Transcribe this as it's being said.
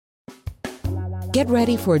Get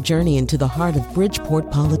ready for a journey into the heart of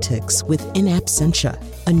Bridgeport politics with In Absentia,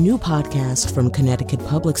 a new podcast from Connecticut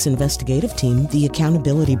Public's investigative team, The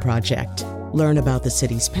Accountability Project. Learn about the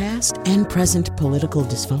city's past and present political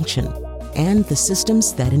dysfunction and the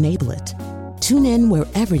systems that enable it. Tune in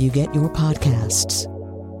wherever you get your podcasts.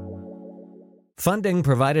 Funding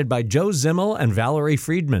provided by Joe Zimmel and Valerie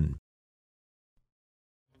Friedman.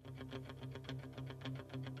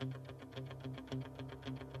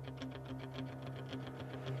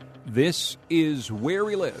 This is Where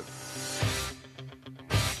We Live.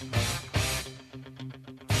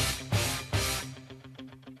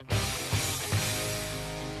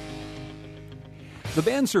 The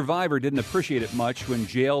band Survivor didn't appreciate it much when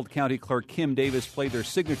jailed County Clerk Kim Davis played their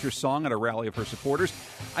signature song at a rally of her supporters.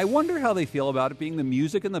 I wonder how they feel about it being the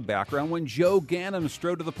music in the background when Joe Ganim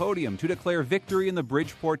strode to the podium to declare victory in the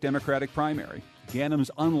Bridgeport Democratic primary. Ganim's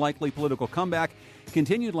unlikely political comeback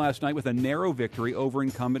continued last night with a narrow victory over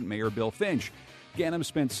incumbent Mayor Bill Finch. Ganim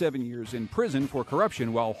spent 7 years in prison for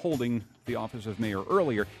corruption while holding the office of mayor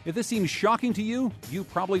earlier. If this seems shocking to you, you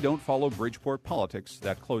probably don't follow Bridgeport politics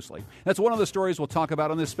that closely. That's one of the stories we'll talk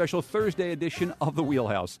about on this special Thursday edition of The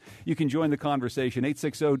Wheelhouse. You can join the conversation,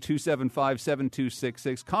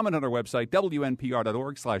 860-275-7266. Comment on our website,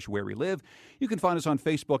 wnpr.org/where we live. You can find us on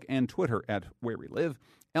Facebook and Twitter at Where We Live.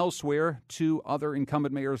 Elsewhere, two other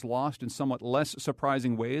incumbent mayors lost in somewhat less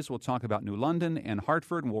surprising ways. We'll talk about New London and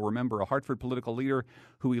Hartford, and we'll remember a Hartford political leader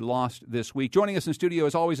who we lost this week. Joining us in studio,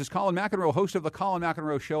 as always, is Colin McEnroe, host of The Colin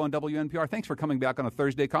McEnroe Show on WNPR. Thanks for coming back on a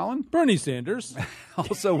Thursday, Colin. Bernie Sanders.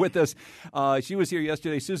 Also with us, she was here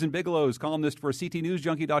yesterday, Susan Bigelow, is columnist for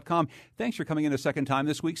CTNewsJunkie.com. Thanks for coming in a second time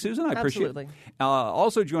this week, Susan. I appreciate it.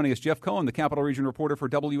 Also joining us, Jeff Cohen, the Capital Region reporter for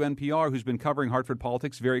WNPR, who's been covering Hartford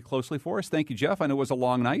politics very closely for us. Thank you, Jeff. I know it was a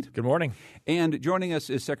long night. Good morning. And joining us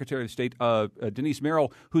is Secretary of State Denise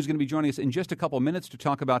Merrill, who's going to be joining us in just a couple of minutes to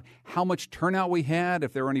talk about how much turnout we had,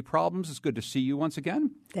 if there were any problems. It's good to see you once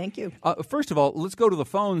again. Thank you. First of all, let's go to the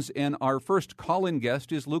phones, and our first call-in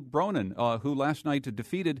guest is Luke Bronin, who last night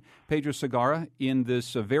defeated Pedro Segarra in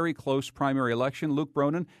this very close primary election. Luke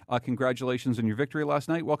Bronin, congratulations on your victory last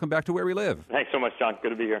night. Welcome back to Where We Live. Thanks so much, John. Good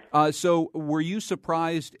to be here. So were you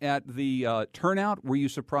surprised at the turnout? Were you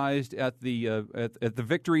surprised at the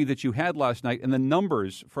victory that you had last night and the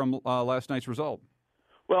numbers from last night's result?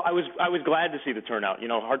 Well, I was glad to see the turnout. You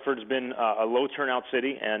know, Hartford's been a low turnout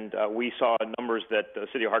city, and we saw numbers that the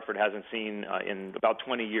city of Hartford hasn't seen in about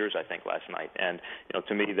 20 years, I think, last night. And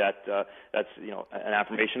to me, that's an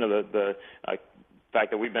affirmation of the fact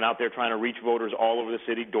that we've been out there trying to reach voters all over the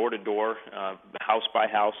city, door to door, house by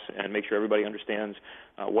house, and make sure everybody understands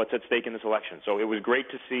what's at stake in this election. So it was great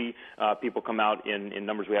to see people come out in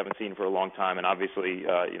numbers we haven't seen for a long time, and obviously,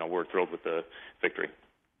 we're thrilled with the victory.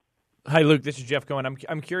 Hi, Luke. This is Jeff Cohen.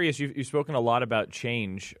 I'm curious. You've spoken a lot about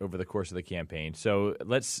change over the course of the campaign. So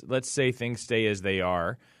let's say things stay as they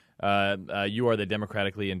are. You are the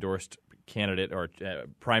democratically endorsed candidate or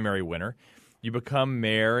primary winner. You become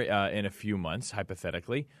mayor in a few months,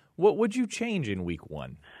 hypothetically. What would you change in week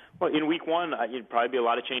one? Well, in week one, it'd probably be a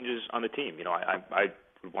lot of changes on the team. I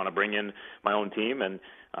want to bring in my own team, and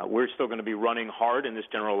we're still going to be running hard in this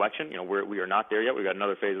general election. We are not there yet. We've got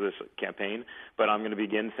another phase of this campaign, but I'm going to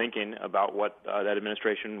begin thinking about what that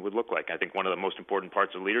administration would look like. I think one of the most important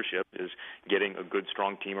parts of leadership is getting a good,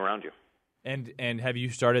 strong team around you. And have you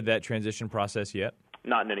started that transition process yet?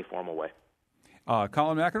 Not in any formal way.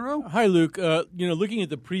 Colin McEnroe? Hi, Luke. Looking at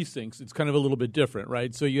the precincts, it's kind of a little bit different,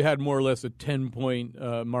 right? So you had more or less a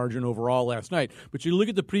 10-point margin overall last night. But you look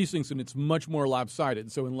at the precincts, and it's much more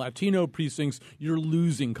lopsided. So in Latino precincts, you're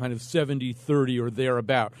losing kind of 70-30 or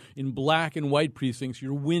thereabout. In black and white precincts,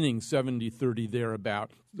 you're winning 70-30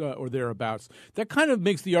 thereabout. Or thereabouts. That kind of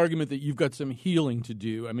makes the argument that you've got some healing to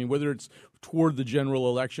do. I mean, whether it's toward the general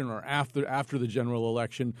election or after the general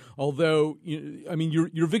election, although,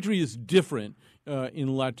 your victory is different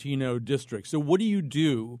in Latino districts. So what do you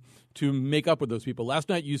do to make up with those people? Last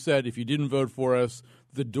night you said if you didn't vote for us,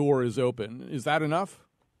 the door is open. Is that enough?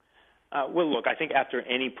 Well, look, I think after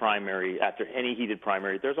any heated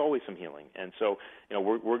primary, there's always some healing. And so,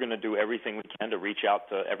 we're going to do everything we can to reach out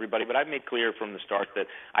to everybody. But I've made clear from the start that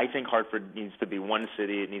I think Hartford needs to be one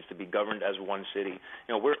city. It needs to be governed as one city.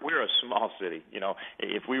 We're a small city.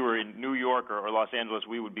 If we were in New York or Los Angeles,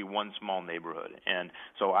 we would be one small neighborhood. And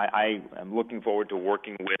so I am looking forward to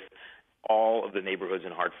working with all of the neighborhoods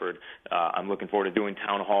in Hartford. I'm looking forward to doing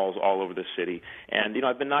town halls all over the city. And,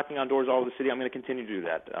 I've been knocking on doors all over the city. I'm going to continue to do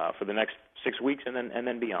that for the next 6 weeks and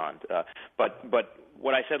then beyond. But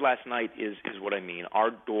what I said last night is what I mean.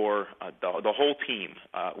 Our door, the whole team,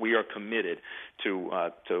 we are committed to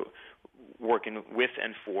working with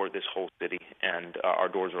and for this whole city, and our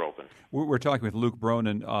doors are open. We're talking with Luke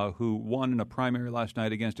Bronin, who won in a primary last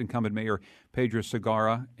night against incumbent Mayor Pedro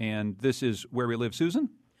Segarra, and this is Where We Live. Susan?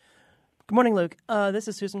 Good morning, Luke. This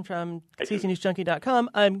is Susan from CCNewsJunkie.com.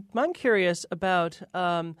 I'm curious about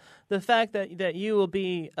the fact that you will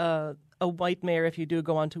be a white mayor if you do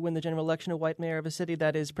go on to win the general election, a white mayor of a city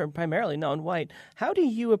that is primarily non-white. How do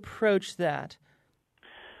you approach that?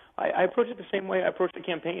 I approach it the same way I approach the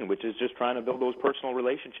campaign, which is just trying to build those personal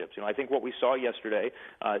relationships. I think what we saw yesterday,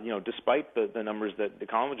 despite the numbers that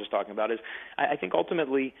Colin was just talking about, is I think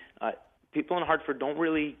ultimately people in Hartford don't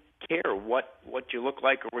really care what you look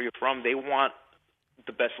like or where you're from. They want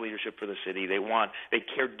the best leadership for the city. They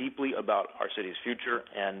care deeply about our city's future,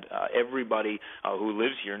 and everybody who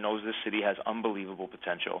lives here knows this city has unbelievable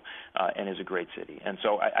potential and is a great city. And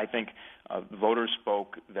so I think voters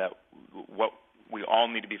spoke that what we all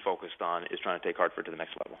need to be focused on is trying to take Hartford to the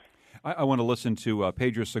next level. I want to listen to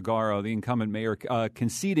Pedro Segarra, the incumbent mayor,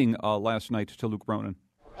 conceding last night to Luke Bronin.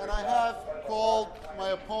 And I have called my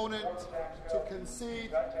opponent to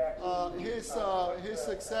concede his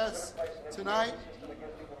success tonight.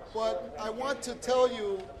 But I want to tell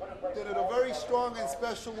you that in a very strong and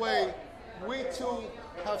special way, we too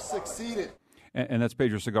have succeeded. And that's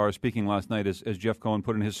Pedro Segarra speaking last night, as Jeff Cohen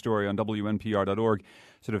put in his story on WNPR.org,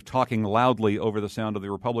 sort of talking loudly over the sound of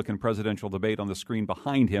the Republican presidential debate on the screen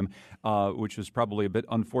behind him, which was probably a bit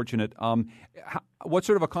unfortunate. What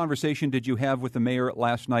sort of a conversation did you have with the mayor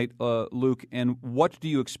last night, Luke, and what do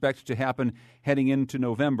you expect to happen heading into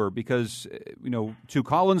November? Because, to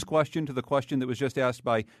Colin's question, to the question that was just asked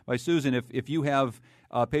by Susan, if you have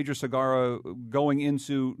Pedro Segarra going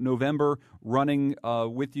into November running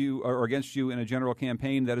with you or against you in a general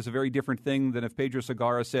campaign, that is a very different thing than if Pedro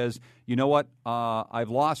Segarra says, you know what,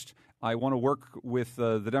 I've lost. I want to work with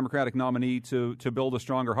the Democratic nominee to build a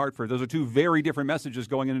stronger Hartford. Those are two very different messages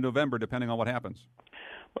going into November, depending on what happens.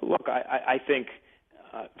 Look, I think,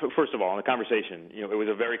 first of all, in the conversation, it was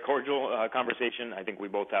a very cordial conversation. I think we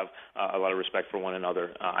both have a lot of respect for one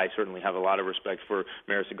another. I certainly have a lot of respect for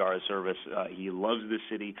Mayor Segarra's service. He loves this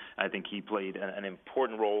city. I think he played an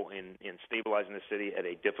important role in stabilizing the city at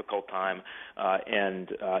a difficult time.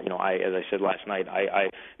 As I said last night, I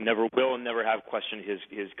never will and never have questioned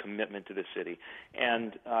his commitment to the city.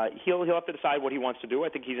 And he'll have to decide what he wants to do. I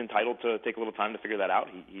think he's entitled to take a little time to figure that out.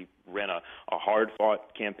 He ran a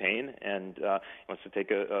hard-fought campaign and wants to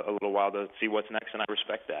take a little while to see what's next, and I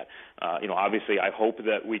respect that. Obviously, I hope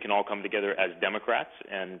that we can all come together as Democrats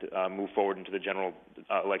and move forward into the general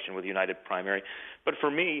election with a united primary. But for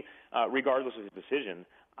me, regardless of the decision,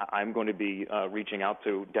 I'm going to be reaching out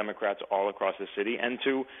to Democrats all across the city and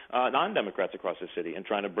to non-Democrats across the city and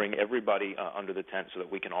trying to bring everybody under the tent so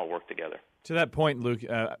that we can all work together. To that point, Luke,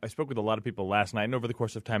 I spoke with a lot of people last night and over the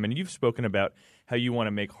course of time, and you've spoken about how you want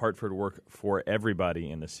to make Hartford work for everybody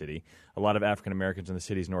in the city. A lot of African Americans in the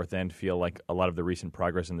city's North End feel like a lot of the recent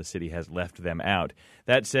progress in the city has left them out.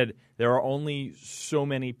 That said, there are only so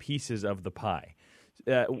many pieces of the pie.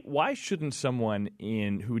 Why shouldn't someone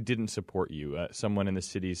who didn't support you, someone in the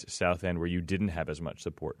city's South End where you didn't have as much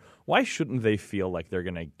support, why shouldn't they feel like they're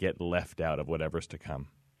going to get left out of whatever's to come?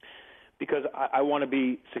 Because I want to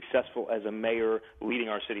be successful as a mayor leading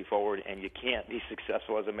our city forward, and you can't be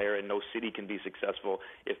successful as a mayor, and no city can be successful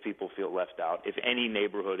if people feel left out, if any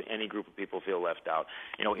neighborhood, any group of people feel left out.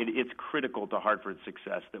 It's critical to Hartford's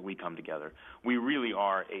success that we come together. We really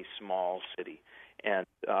are a small city. And,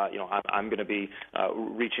 I'm going to be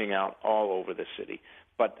reaching out all over the city.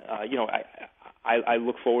 But, I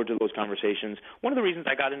look forward to those conversations. One of the reasons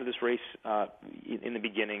I got into this race in the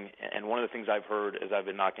beginning, and one of the things I've heard as I've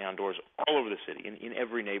been knocking on doors all over the city, in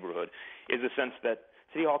every neighborhood, is a sense that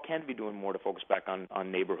City Hall can be doing more to focus back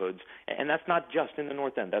on neighborhoods. And that's not just in the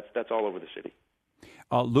North End. That's all over the city.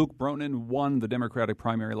 Luke Bronin won the Democratic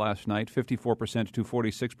primary last night, 54% to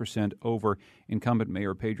 46% over incumbent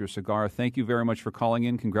Mayor Pedro Segarra. Thank you very much for calling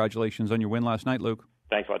in. Congratulations on your win last night, Luke.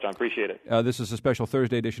 Thanks a lot, John. Appreciate it. This is a special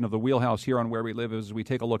Thursday edition of The Wheelhouse here on Where We Live as we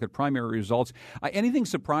take a look at primary results. Anything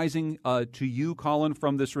surprising to you, Colin,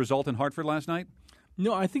 from this result in Hartford last night?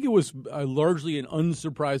 No, I think it was largely an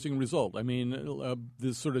unsurprising result. I mean,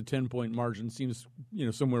 this sort of 10-point margin seems,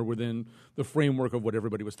 somewhere within the framework of what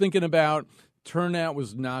everybody was thinking about. Turnout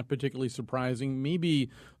was not particularly surprising, maybe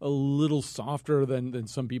a little softer than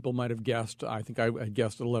some people might have guessed. I think I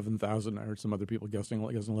guessed 11,000. I heard some other people guessing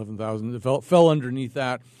 11,000. It fell underneath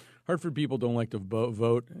that. Hartford people don't like to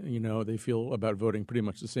vote. They feel about voting pretty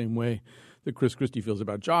much the same way that Chris Christie feels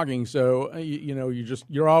about jogging. So,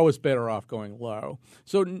 you're always better off going low.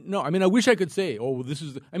 So, no, I mean, I wish I could say,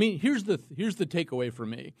 here's the takeaway for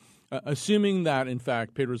me. assuming that, in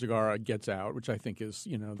fact, Pedro Zagara gets out, which I think is,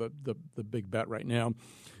 the big bet right now,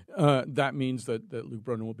 that means that Luke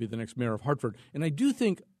Bronin will be the next mayor of Hartford. And I do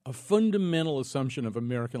think a fundamental assumption of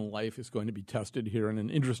American life is going to be tested here in an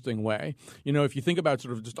interesting way. If you think about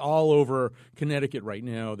sort of just all over Connecticut right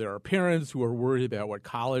now, there are parents who are worried about what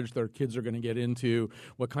college their kids are going to get into,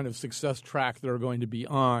 what kind of success track they're going to be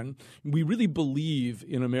on. We really believe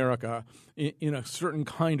in America in a certain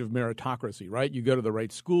kind of meritocracy, right? You go to the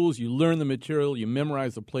right schools, you learn the material, you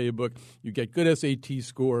memorize the playbook, you get good SAT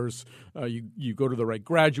scores, you go to the right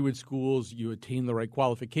graduate schools, you attain the right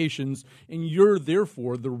qualifications, and you're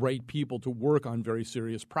therefore the right people to work on very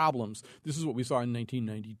serious problems. This is what we saw in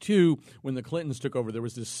 1992 when the Clintons took over. There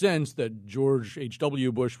was this sense that George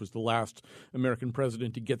H.W. Bush was the last American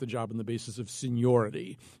president to get the job on the basis of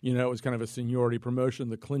seniority. It was kind of a seniority promotion.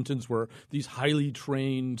 The Clintons were these highly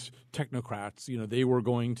trained technocrats. They were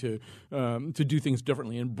going to do things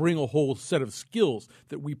differently and bring a whole set of skills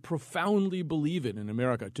that we profoundly believe in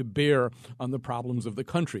America to bear on the problems of the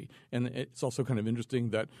country. And it's also kind of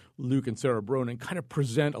interesting that Luke and Sarah Bronin kind of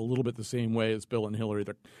present a little bit the same way as Bill and Hillary.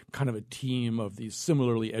 They're kind of a team of these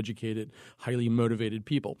similarly educated, highly motivated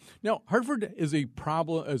people. Now, Hartford is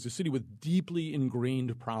a city with deeply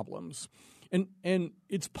ingrained problems. And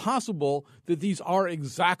it's possible that these are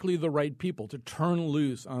exactly the right people to turn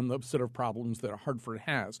loose on the set of problems that Hartford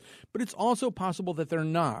has. But it's also possible that they're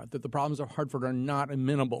not, that the problems of Hartford are not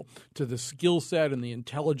amenable to the skill set and the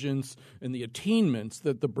intelligence and the attainments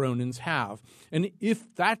that the Bronins have. And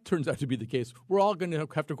if that turns out to be the case, we're all going to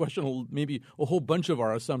have to question maybe a whole bunch of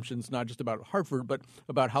our assumptions, not just about Hartford, but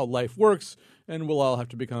about how life works, and we'll all have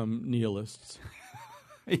to become nihilists.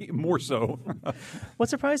 More so. What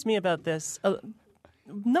surprised me about this,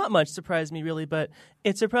 not much surprised me really, but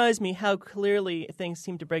it surprised me how clearly things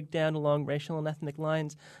seem to break down along racial and ethnic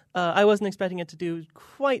lines. I wasn't expecting it to do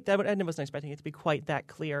quite that. I wasn't expecting it to be quite that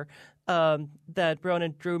clear. That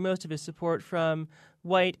Bronin drew most of his support from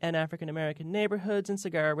white and African American neighborhoods, and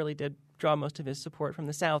Zagara really did draw most of his support from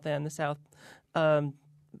the South End,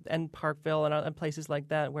 and Parkville and places like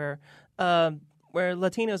that where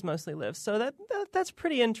Latinos mostly live. So that's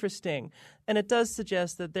pretty interesting. And it does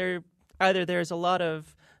suggest that there's a lot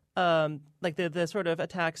of like the sort of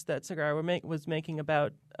attacks that Zagara was making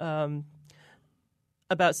about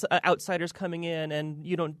outsiders coming in and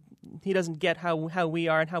he doesn't get how we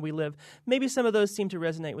are and how we live. Maybe some of those seem to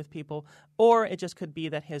resonate with people, or it just could be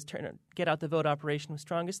that his get out the vote operation was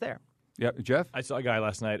strongest there. Yeah, Jeff? I saw a guy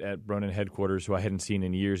last night at Bronin headquarters who I hadn't seen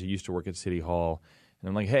in years. He used to work at City Hall. And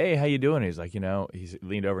I'm like, hey, how you doing? He's like, he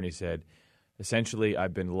leaned over and he said, essentially,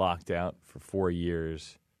 I've been locked out for 4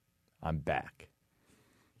 years. I'm back.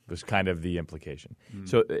 Was kind of the implication.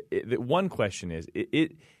 So the one question is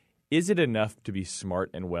it enough to be smart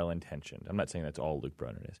and well-intentioned? I'm not saying that's all Luke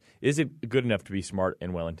Bronin is. Is it good enough to be smart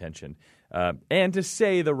and well-intentioned and to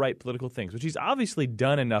say the right political things, which he's obviously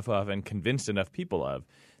done enough of and convinced enough people of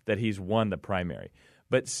that he's won the primary?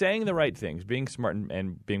 But saying the right things, being smart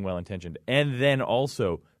and being well-intentioned, and then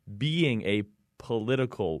also being a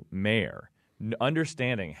political mayor,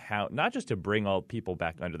 understanding how not just to bring all people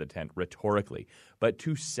back under the tent rhetorically, but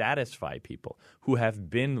to satisfy people who have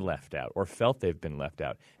been left out or felt they've been left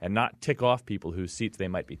out and not tick off people whose seats they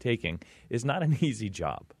might be taking is not an easy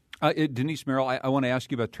job. Denise Merrill, I want to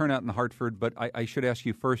ask you about turnout in Hartford, but I should ask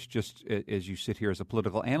you first, just as you sit here as a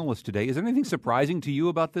political analyst today, is there anything surprising to you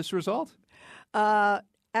about this result?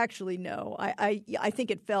 Actually, no. I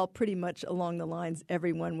think it fell pretty much along the lines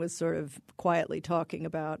everyone was sort of quietly talking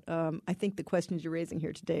about. I think the questions you're raising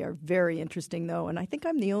here today are very interesting, though, and I think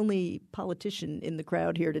I'm the only politician in the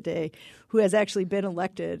crowd here today who has actually been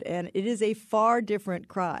elected, and it is a far different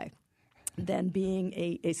cry than being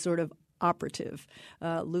a sort of operative.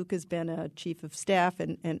 Luke has been a chief of staff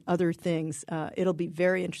and other things. It'll be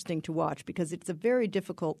very interesting to watch because it's a very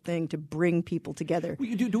difficult thing to bring people together.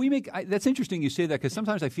 Do we make that's interesting you say that because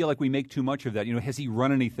sometimes I feel like we make too much of that. Has he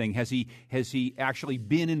run anything? Has he actually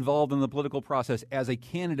been involved in the political process as a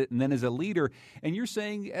candidate and then as a leader? And you're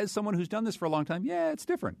saying, as someone who's done this for a long time, yeah, it's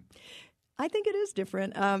different. I think it is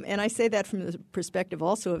different, and I say that from the perspective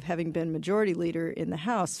also of having been majority leader in the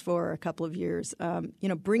House for a couple of years.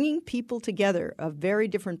 Bringing people together of very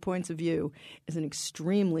different points of view is an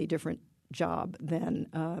extremely different job than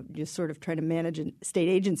just sort of trying to manage a state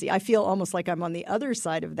agency. I feel almost like I'm on the other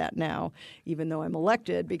side of that now, even though I'm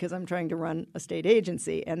elected, because I'm trying to run a state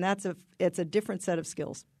agency, and it's a different set of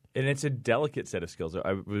skills. And it's a delicate set of skills.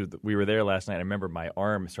 We were there last night. I remember my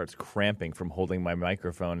arm starts cramping from holding my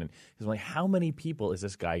microphone. And he was like, how many people is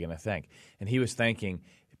this guy going to thank? And he was thanking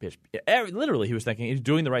 – literally he was thanking – he was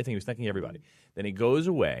doing the right thing. He was thanking everybody. Then he goes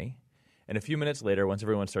away, And a few minutes later, once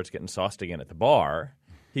everyone starts getting sauced again at the bar,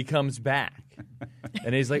 he comes back.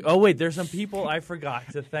 And he's like, oh, wait, there's some people I forgot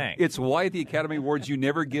to thank. It's why at the Academy Awards you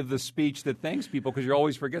never give the speech that thanks people, because you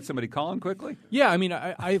always forget somebody. Colin, quickly? Yeah, I mean,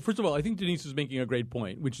 I first of all, I think Denise is making a great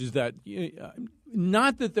point, which is that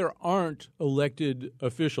not that there aren't elected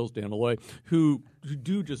officials, Dan Malloy, who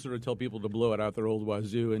do just sort of tell people to blow it out their old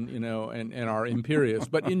wazoo and are imperious.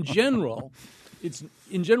 But in general,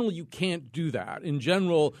 you can't do that. In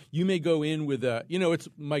general, you may go in with it's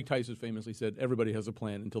Mike Tyson famously said, everybody has a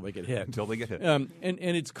plan until they get hit. And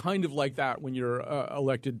it's kind of like that when you're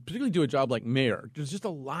elected, particularly to a job like mayor. There's just a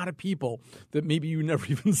lot of people that maybe you never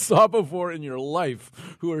even saw before in your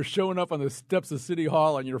life who are showing up on the steps of City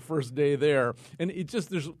Hall on your first day there. And it just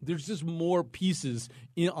there's just more pieces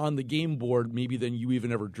on the game board maybe than you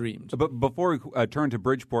even ever dreamed. But before we turn to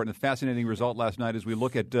Bridgeport, and a fascinating result last night as we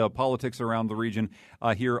look at politics around the region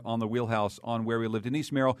here on the Wheelhouse on Where We Live.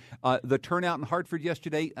 Denise Merrill, the turnout in Hartford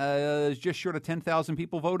yesterday is just short of 10,000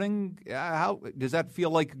 people voting. How does that feel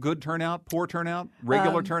like good turnout, poor turnout,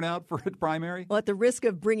 regular turnout for a primary? Well, at the risk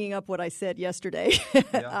of bringing up what I said yesterday,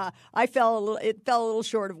 it fell a little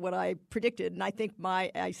short of what I predicted, and I think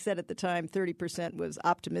I said at the time 30% was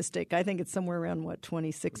optimistic. I think it's somewhere around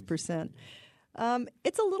 26%.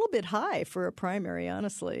 It's a little bit high for a primary,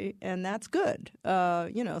 honestly, and that's good.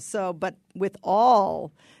 But with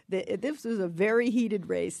this was a very heated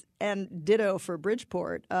race, and ditto for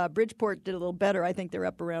Bridgeport. Bridgeport did a little better. I think they're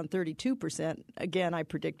up around 32%. Again, I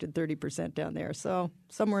predicted 30% down there, so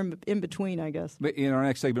somewhere in between, I guess. In our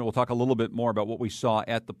next segment, we'll talk a little bit more about what we saw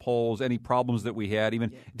at the polls, any problems that we had,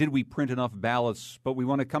 even did we print enough ballots. But we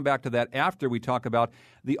want to come back to that after we talk about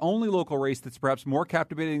the only local race that's perhaps more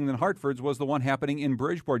captivating than Hartford's was the one happening in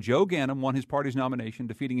Bridgeport. Joe Ganim won his party's nomination,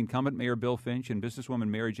 defeating incumbent Mayor Bill Finch and businesswoman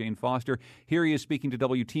Mary Jane Foster. Here he is speaking to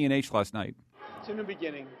WTNH last night. It's a new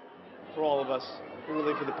beginning for all of us, and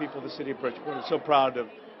really for the people of the city of Bridgeport. I'm so proud to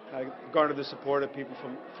garner the support of people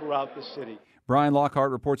from throughout the city. Brian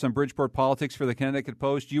Lockhart reports on Bridgeport politics for the Connecticut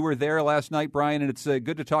Post. You were there last night, Brian, and it's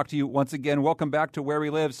good to talk to you once again. Welcome back to Where We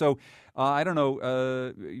Live. So, I don't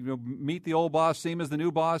know, meet the old boss, same as the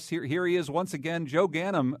new boss. Here he is once again, Joe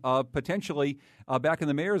Ganim, potentially back in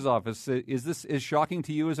the mayor's office. Is this as shocking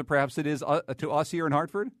to you as perhaps it is to us here in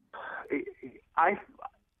Hartford? I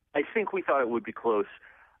think we thought it would be close.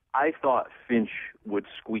 I thought Finch would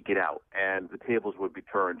squeak it out and the tables would be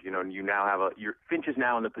turned. And you now have Finch is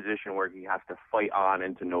now in the position where he has to fight on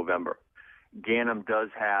into November. Ganim does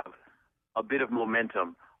have a bit of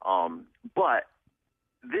momentum, but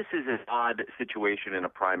this is an odd situation in a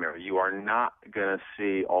primary. You are not going to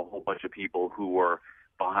see a whole bunch of people who were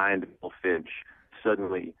behind Bill Finch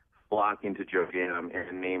suddenly flock into Joe Ganim in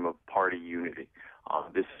the name of party unity.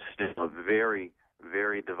 This is still a very,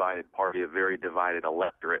 very divided party, a very divided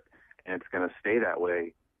electorate, and it's going to stay that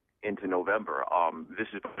way into November. This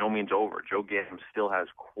is by no means over. Joe Ganim still has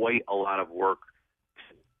quite a lot of work,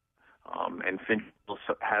 and Finch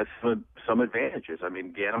has some advantages. I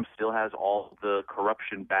mean, Ganim still has all the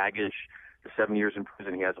corruption baggage, the 7 years in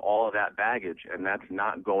prison. He has all of that baggage, and that's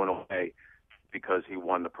not going away because he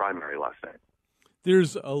won the primary last night.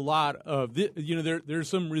 There's a lot of, there's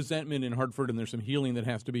some resentment in Hartford and there's some healing that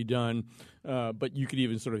has to be done, but you could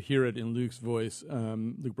even sort of hear it in Luke's voice,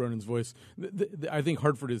 Luke Bronin's voice. I think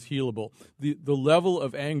Hartford is healable. The level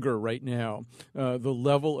of anger right now, the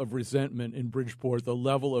level of resentment in Bridgeport, the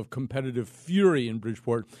level of competitive fury in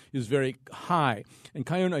Bridgeport is very high. And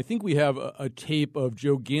Kion, I think we have a tape of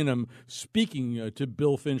Joe Ganim speaking to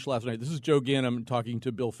Bill Finch last night. This is Joe Ganim talking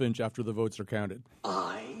to Bill Finch after the votes are counted.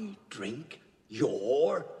 I drink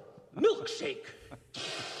your milkshake.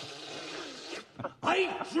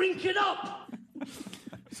 I drink it up.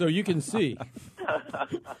 So you can see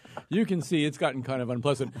it's gotten kind of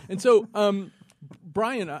unpleasant. And so,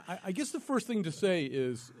 Brian, I guess the first thing to say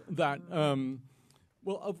is that, let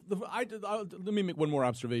me make one more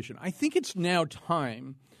observation. I think it's now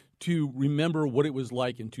time to remember what it was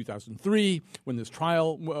like in 2003 when this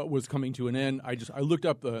trial was coming to an end. I looked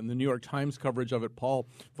up the New York Times coverage of it. Paul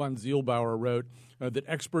von Zielbauer wrote that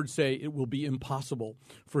experts say it will be impossible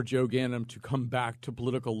for Joe Ganim to come back to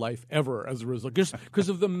political life ever as a result, just because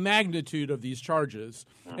of the magnitude of these charges.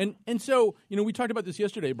 And so, we talked about this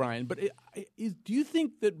yesterday, Brian, but do you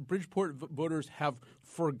think that Bridgeport voters have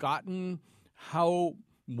forgotten how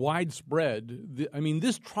widespread?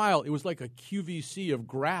 This trial, it was like a QVC of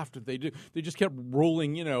graft that they did. They just kept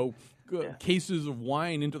rolling, cases of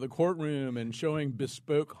wine into the courtroom and showing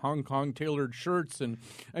bespoke Hong Kong tailored shirts. And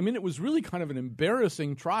it was really kind of an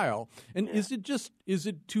embarrassing trial. And is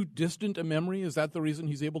it too distant a memory? Is that the reason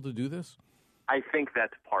he's able to do this? I think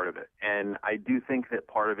that's part of it. And I do think that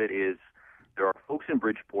part of it is there are folks in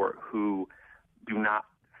Bridgeport who do not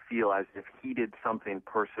feel as if he did something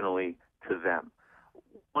personally to them.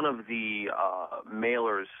 One of the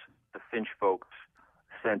mailers the Finch folks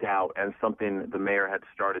sent out, and something the mayor had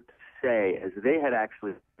started to say, is they had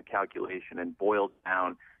actually done a calculation and boiled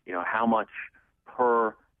down, how much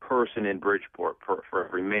per person in Bridgeport, for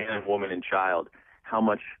every man, woman, and child, how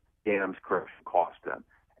much Ganem's correction cost them.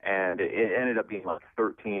 And it ended up being like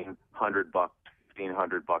 $1,300,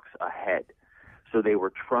 $1,500 a head. So they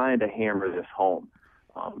were trying to hammer this home.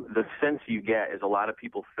 The sense you get is a lot of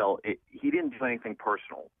people felt he didn't do anything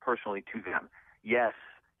personally to them. Yes,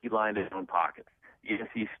 he lined his own pockets. Yes,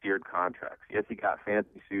 he steered contracts. Yes, he got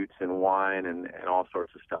fancy suits and wine and all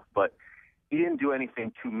sorts of stuff. But he didn't do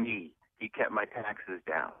anything to me. He kept my taxes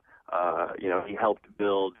down. He helped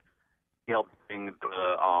build. He helped bring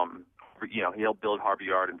the. He helped build Harvey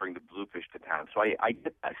Yard and bring the Bluefish to town. So I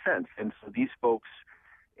get that sense. And so these folks,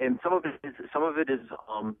 and some of it is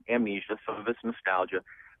amnesia, some of it's nostalgia.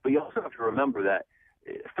 But you also have to remember that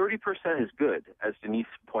 30% is good, as Denise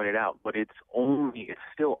pointed out, but it's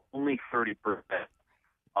still only 30%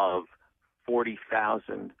 of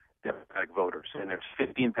 40,000 Democratic voters, and there's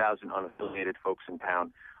 15,000 unaffiliated folks in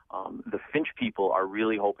town. The Finch people are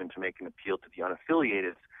really hoping to make an appeal to the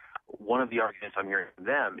unaffiliated. One of the arguments I'm hearing from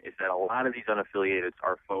them is that a lot of these unaffiliated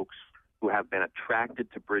are folks who have been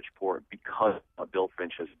attracted to Bridgeport because of what Bill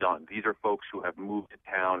Finch has done. These are folks who have moved to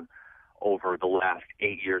town over the last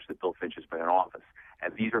 8 years that Bill Finch has been in office.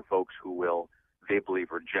 And these are folks who will, they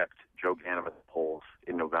believe, reject Joe Ganem at the polls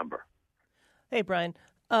in November. Hey, Brian.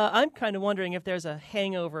 I'm kind of wondering if there's a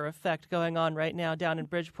hangover effect going on right now down in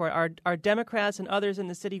Bridgeport. Are Democrats and others in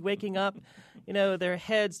the city waking up, their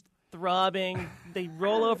heads throbbing, they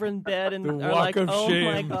roll over in bed and are like, oh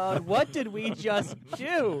my God, what did we just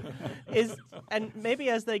do? And maybe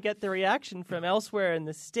as they get the reaction from elsewhere in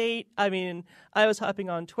the state, I was hopping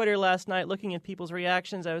on Twitter last night looking at people's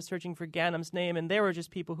reactions. I was searching for Ganem's name, and there were just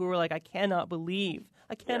people who were like, I cannot believe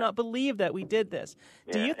that we did this.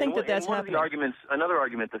 Yeah. Do you think that's happening? Another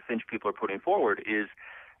argument the Finch people are putting forward is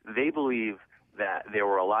they believe that there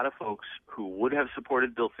were a lot of folks who would have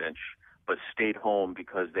supported Bill Finch but stayed home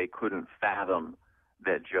because they couldn't fathom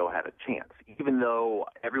that Joe had a chance. Even though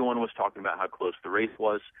everyone was talking about how close the race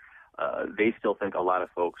was, they still think a lot of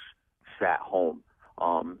folks sat home.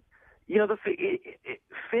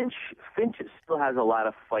 Finch still has a lot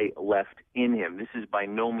of fight left in him. This is by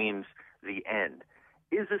no means the end.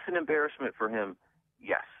 Is this an embarrassment for him?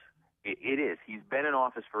 Yes, it is. He's been in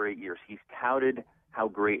office for 8 years. He's touted how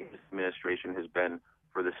great his administration has been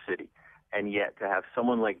for the city. And yet to have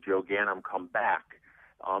someone like Joe Ganem come back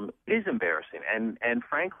is embarrassing. And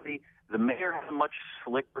frankly, the mayor had a much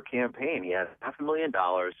slicker campaign. He had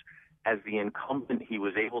 $500,000. As the incumbent, he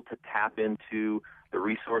was able to tap into the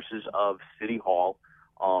resources of City Hall.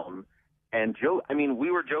 And Joe, we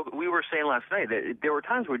were saying last night that there were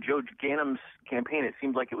times where Joe Ganem's campaign, it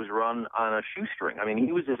seemed like it was run on a shoestring.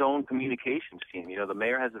 He was his own communications team. The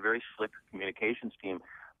mayor has a very slick communications team,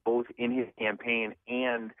 both in his campaign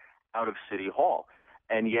and out of City Hall.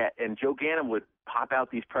 And Joe Ganem would pop out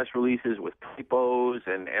these press releases with typos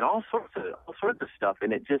and all sorts of stuff.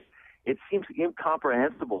 And it seems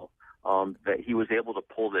incomprehensible that he was able to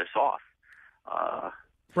pull this off.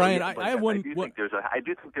 Brian, I do think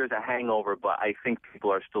there's a hangover, but I think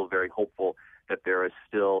people are still very hopeful that there is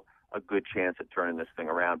still a good chance at turning this thing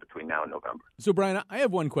around between now and November. So, Brian, I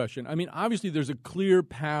have one question. Obviously, there's a clear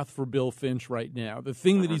path for Bill Finch right now. The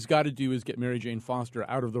thing that he's got to do is get Mary Jane Foster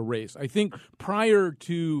out of the race. I think prior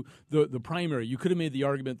to the primary, you could have made the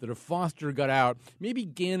argument that if Foster got out, maybe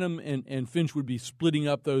Ganem and Finch would be splitting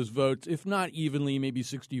up those votes, if not evenly, maybe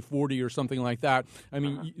 60-40 or something like that.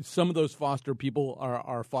 Some of those Foster people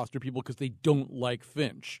are Foster people because they don't like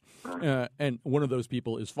Finch, and one of those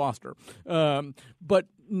people is Foster. But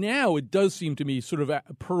now it does seem to me, sort of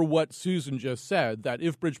per what Susan just said, that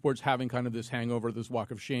if Bridgeport's having kind of this hangover, this walk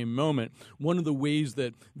of shame moment, one of the ways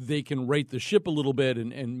that they can right the ship a little bit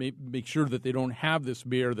and make sure that they don't have this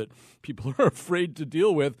bear that people are afraid to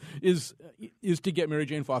deal with is to get Mary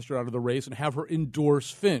Jane Foster out of the race and have her endorse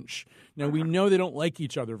Finch. Now, we know they don't like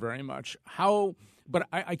each other very much. But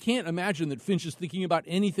I can't imagine that Finch is thinking about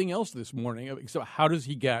anything else this morning. So how does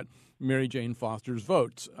he get Mary Jane Foster's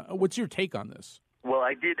votes? What's your take on this? Well,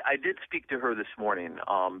 I did speak to her this morning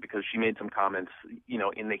because she made some comments,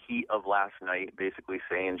 in the heat of last night, basically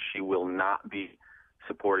saying she will not be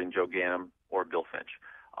supporting Joe Ganem or Bill Finch.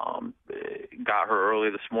 Got her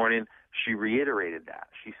early this morning. She reiterated that.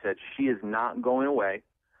 She said she is not going away,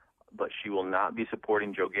 but she will not be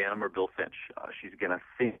supporting Joe Ganem or Bill Finch. She's going to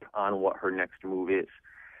think on what her next move is.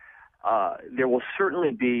 there will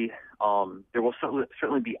certainly be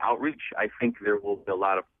outreach. I think there will be a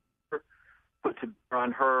lot of put to bear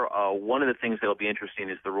on her. One of the things that will be interesting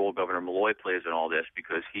is the role Governor Malloy plays in all this,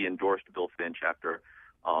 because he endorsed Bill Finch after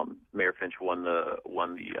Mayor Finch won the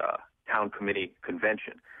town committee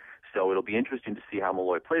convention. So it'll be interesting to see how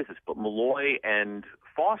Malloy plays this. But Malloy and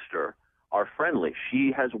Foster are friendly.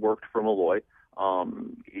 She has worked for Malloy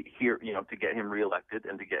here, to get him reelected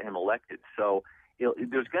and to get him elected. So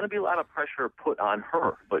there's going to be a lot of pressure put on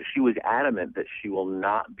her. But she was adamant that she will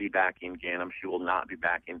not be backing Ganim. She will not be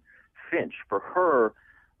backing Finch. For her,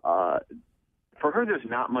 there's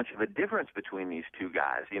not much of a difference between these two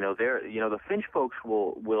guys. The Finch folks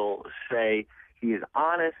will say he is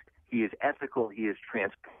honest, he is ethical, he is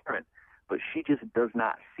transparent, but she just does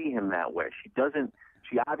not see him that way. She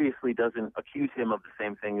obviously doesn't accuse him of the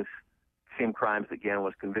same crimes that Gannon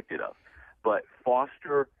was convicted of. But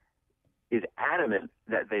Foster is adamant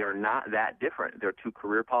that they are not that different. They're two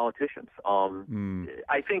career politicians.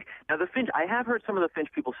 I think now I have heard some of the Finch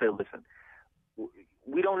people say, listen,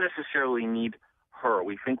 we don't necessarily need her.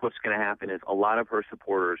 We think what's going to happen is a lot of her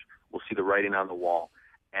supporters will see the writing on the wall,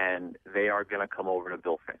 and they are going to come over to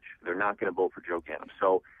Bill Finch. They're not going to vote for Joe Ganim.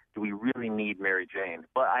 So do we really need Mary Jane?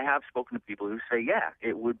 But I have spoken to people who say, yeah,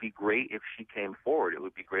 it would be great if she came forward. It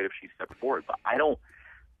would be great if she stepped forward. But I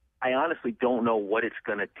honestly don't know what it's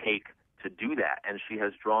going to take to do that. And she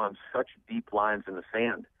has drawn such deep lines in the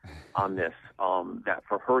sand on this that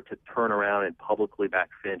for her to turn around and publicly back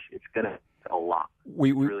Finch, it's going to take a lot. It's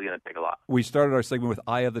really going to take a lot. We started our segment with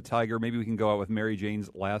Eye of the Tiger. Maybe we can go out with Mary Jane's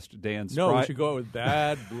Last Dance. No, we should go out with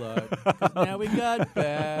Bad Blood. 'Cause now we got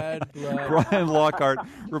Bad Blood. Brian Lockhart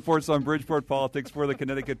reports on Bridgeport politics for the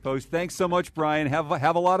Connecticut Post. Thanks so much, Brian. Have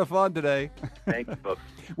a lot of fun today. Thank you, folks.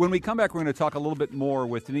 When we come back, we're going to talk a little bit more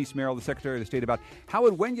with Denise Merrill, the Secretary of the State, about how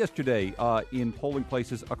it went yesterday in polling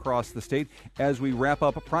places across the state as we wrap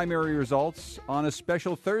up primary results on a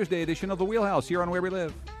special Thursday edition of The Wheelhouse here on Where We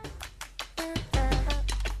Live.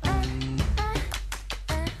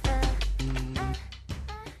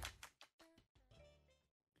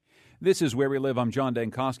 This is Where We Live. I'm John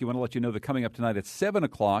Dankosky. I want to let you know that coming up tonight at 7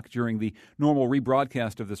 o'clock during the normal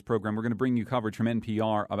rebroadcast of this program, we're going to bring you coverage from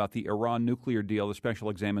NPR about the Iran nuclear deal. The special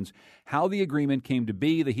examines how the agreement came to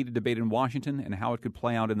be, the heated debate in Washington, and how it could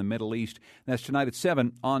play out in the Middle East. That's tonight at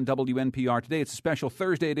 7 on WNPR. Today, it's a special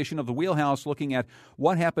Thursday edition of The Wheelhouse looking at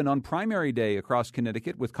what happened on primary day across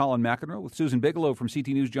Connecticut with Colin McEnroe, with Susan Bigelow from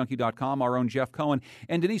CTNewsJunkie.com, our own Jeff Cohen,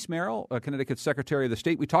 and Denise Merrill, Connecticut's Secretary of the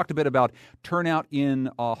State. We talked a bit about turnout in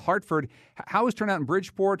Hartford. How was turnout in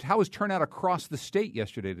Bridgeport? How was turnout across the state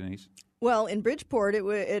yesterday, Denise? Well, in Bridgeport,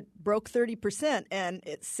 it broke 30%, and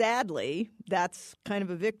sadly, that's kind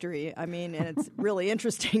of a victory. I mean, and it's really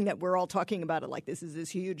interesting that we're all talking about it like this is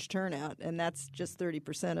this huge turnout, and that's just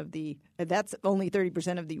 30% of that's only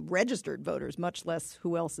 30% of the registered voters, much less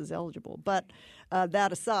who else is eligible. But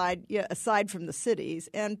that aside, aside from the cities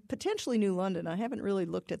and potentially New London, I haven't really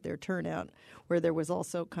looked at their turnout, where there was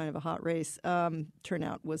also kind of a hot race.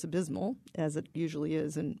 Turnout was abysmal, as it usually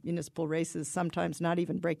is in municipal races, sometimes not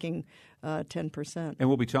even breaking 10%. And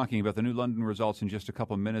we'll be talking about the New London results in just a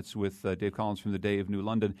couple of minutes with Dave Collins from the Day of New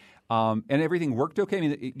London. And everything worked okay? I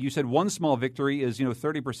mean, you said one small victory is,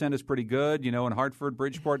 30% is pretty good, in Hartford,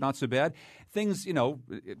 Bridgeport, not so bad. Things,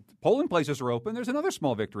 polling places are open. There's another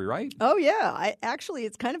small victory, right? Oh, yeah. Actually,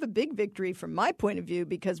 it's kind of a big victory from my point of view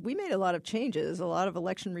because we made a lot of changes, a lot of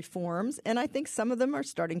election reforms, and I think some of them are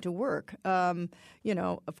starting to work.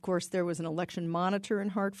 Of course, there was an election monitor in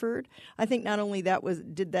Hartford. I think not only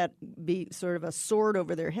did that be sort of a sword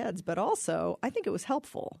over their heads, but also I think it was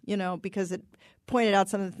helpful, because it pointed out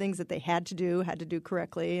some of the things that they had to do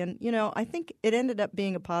correctly. And, I think it ended up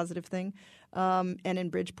being a positive thing. And in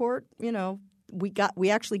Bridgeport, we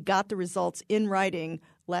actually got the results in writing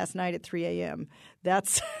last night at 3 a.m.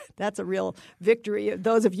 That's a real victory.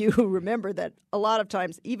 Those of you who remember that a lot of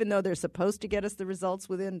times, even though they're supposed to get us the results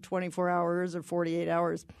within 24 hours or 48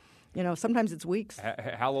 hours, sometimes it's weeks.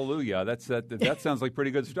 Hallelujah. That sounds like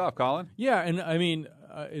pretty good stuff, Colin. Yeah, and I mean,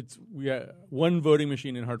 one voting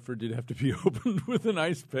machine in Hartford did have to be opened with an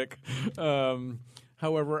ice pick.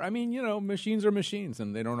 However, I mean, machines are machines,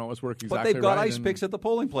 and they don't always work exactly right. But they've got ice picks at the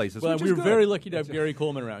polling places, well, which we is were good. very lucky to have Gary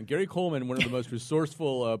Coleman around. Gary Coleman, one of the most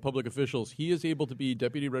resourceful public officials, he is able to be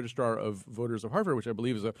Deputy Registrar of Voters of Hartford, which I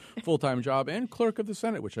believe is a full-time job, and Clerk of the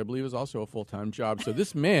Senate, which I believe is also a full-time job. So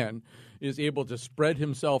this man is able to spread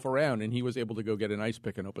himself around, and he was able to go get an ice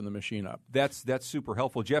pick and open the machine up. That's super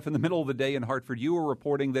helpful. Jeff, in the middle of the day in Hartford, you were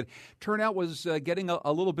reporting that turnout was getting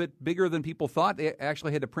a little bit bigger than people thought. They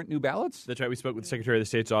actually had to print new ballots? That's right. We spoke with the Secretary of the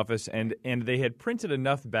State's office, and they had printed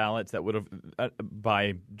enough ballots that would have,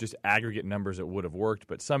 by just aggregate numbers, it would have worked.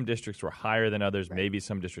 But some districts were higher than others. Right. Maybe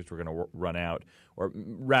some districts were going to run out. Or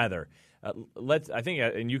rather,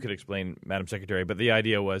 and you could explain, Madam Secretary, but the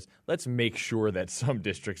idea was let's make sure that some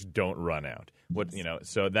districts don't run out.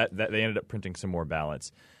 So that they ended up printing some more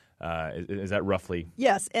ballots. Is that roughly?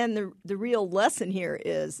 Yes, and the real lesson here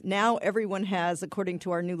is now everyone has, according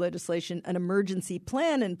to our new legislation, an emergency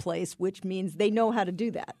plan in place, which means they know how to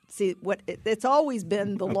do that. See, it's always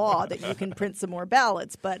been the law that you can print some more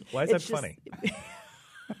ballots, but why is that funny?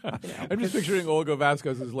 I'm just picturing Olga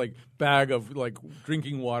Vasquez's bag of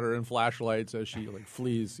drinking water and flashlights as she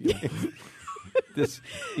flees. This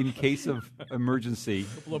in case of emergency.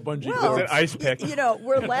 A couple of bungee cords. It's an ice pick.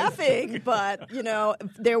 We're laughing, but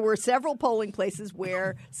there were several polling places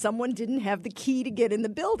where someone didn't have the key to get in the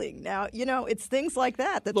building. Now, it's things like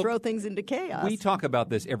that throw things into chaos. We talk about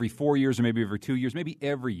this every 4 years or maybe every 2 years, maybe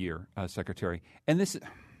every year, Secretary. And this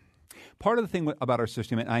part of the thing about our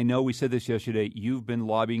system, and I know we said this yesterday, you've been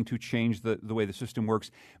lobbying to change the way the system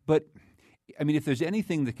works, but I mean, if there's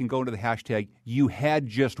anything that can go into the hashtag, you had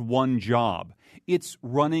just one job, it's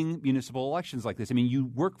running municipal elections like this. I mean, you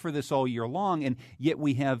work for this all year long, and yet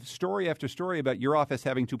we have story after story about your office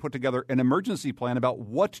having to put together an emergency plan about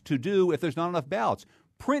what to do if there's not enough ballots.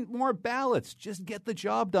 Print more ballots. Just get the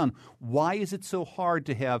job done. Why is it so hard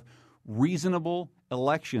to have reasonable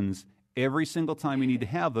elections every single time we need to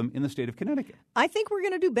have them in the state of Connecticut? I think we're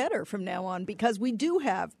going to do better from now on because we do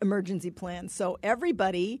have emergency plans. So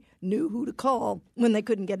everybody knew who to call when they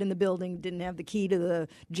couldn't get in the building, didn't have the key to the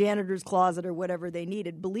janitor's closet or whatever they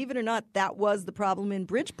needed. Believe it or not, that was the problem in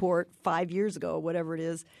Bridgeport 5 years ago, whatever it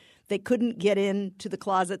is. They couldn't get into the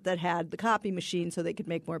closet that had the copy machine so they could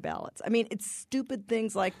make more ballots. I mean, it's stupid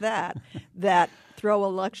things like that that throw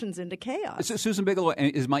elections into chaos. So, Susan Bigelow,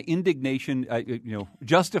 is my indignation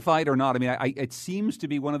justified or not? I mean, it seems to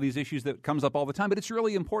be one of these issues that comes up all the time, but it's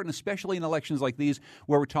really important, especially in elections like these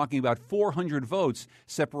where we're talking about 400 votes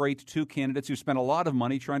separate two candidates who spent a lot of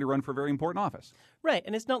money trying to run for a very important office. Right,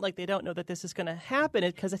 and it's not like they don't know that this is going to happen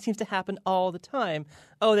because it seems to happen all the time.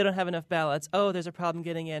 Oh, they don't have enough ballots. Oh, there's a problem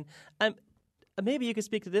getting in. Maybe you could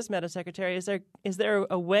speak to this, Madam Secretary. Is there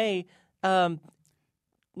a way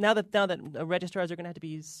now that registrars are going to have to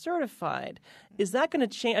be certified? Is that going to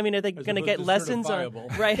change? I mean, are they going to get lessons on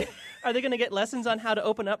right? Are they going to get lessons on how to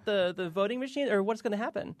open up the voting machine, or what's going to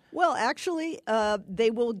happen? Well, actually,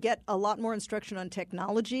 they will get a lot more instruction on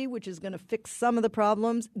technology, which is going to fix some of the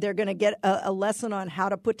problems. They're going to get a lesson on how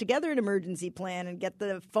to put together an emergency plan and get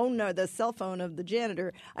the cell phone of the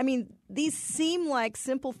janitor. I mean, these seem like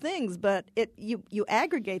simple things, but you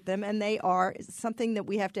aggregate them, and they are something that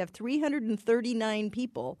we have to have 339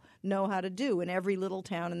 people know how to do in every little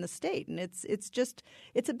town in the state. And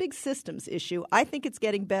it's a big systems issue. I think it's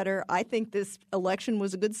getting better. I think this election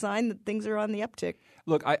was a good sign that things are on the uptick.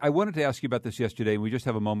 Look, I wanted to ask you about this yesterday, and we just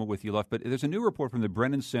have a moment with you left, but there's a new report from the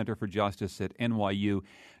Brennan Center for Justice at NYU.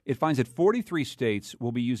 It finds that 43 states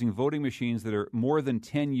will be using voting machines that are more than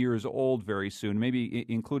 10 years old very soon, maybe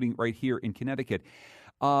including right here in Connecticut.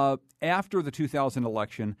 After the 2000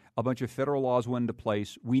 election, a bunch of federal laws went into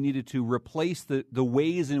place. We needed to replace the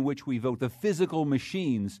ways in which we vote, the physical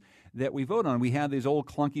machines that we vote on. We had these old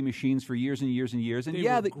clunky machines for years and years and years. And they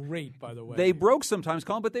were great, by the way. They broke sometimes,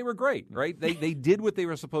 Colin, but they were great, right? They did what they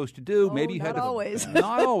were supposed to do. Maybe not always.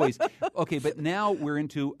 Not always. Okay, but now we're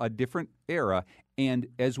into a different era. And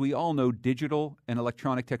as we all know, digital and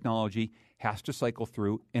electronic technology has to cycle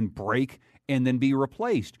through and break and then be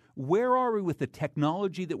replaced. Where are we with the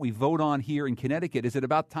technology that we vote on here in Connecticut? Is it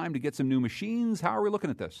about time to get some new machines? How are we looking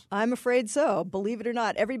at this? I'm afraid so. Believe it or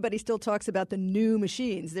not, everybody still talks about the new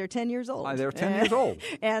machines. They're 10 years old. They're 10 years old.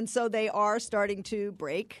 And so they are starting to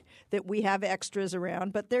break, that we have extras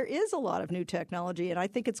around. But there is a lot of new technology, and I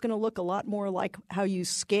think it's going to look a lot more like how you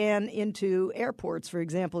scan into airports, for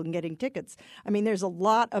example, and getting tickets. I mean, there's a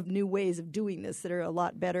lot of new ways of doing this that are a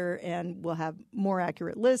lot better, and we'll have more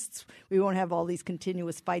accurate lists. We won't have all these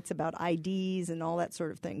continuous fights about IDs and all that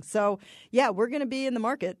sort of thing. So, yeah, we're going to be in the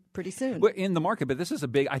market pretty soon. We're in the market, but I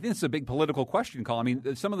think this is a big political question, Colin. I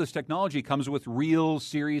mean, some of this technology comes with real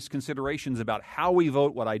serious considerations about how we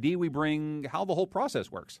vote, what ID we bring, how the whole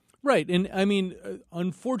process works. Right. And I mean,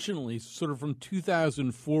 unfortunately, sort of from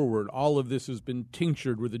 2000 forward, all of this has been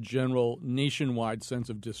tinctured with a general nationwide sense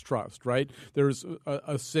of distrust, right? There's there's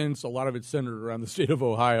a sense, a lot of it's centered around the state of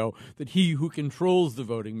Ohio, that he who controls the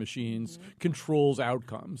voting machines controls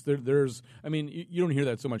outcomes. There's, I mean, you don't hear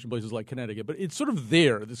that so much in places like Connecticut, but it's sort of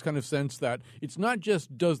there, this kind of sense that it's not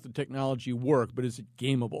just does the technology work, but is it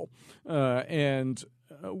gameable?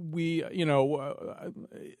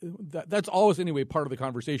 That's always anyway part of the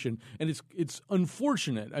conversation, and it's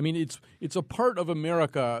unfortunate. I mean, it's a part of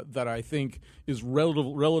America that I think is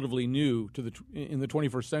relatively new to in the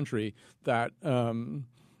 21st century that.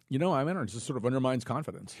 It just sort of undermines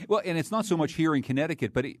confidence. Well, and it's not so much here in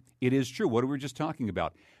Connecticut, but it is true. What we were just talking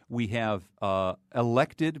about. We have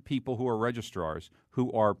elected people who are registrars,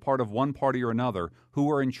 who are part of one party or another,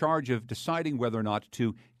 who are in charge of deciding whether or not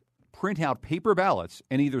to print out paper ballots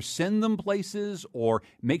and either send them places or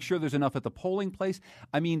make sure there's enough at the polling place.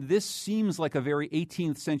 I mean, this seems like a very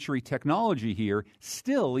 18th century technology here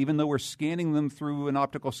still, even though we're scanning them through an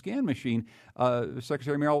optical scan machine.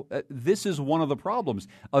 Secretary Merrill, this is one of the problems.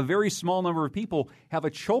 A very small number of people have a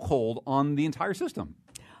chokehold on the entire system.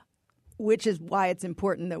 Which is why it's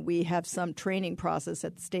important that we have some training process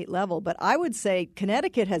at the state level. But I would say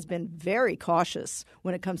Connecticut has been very cautious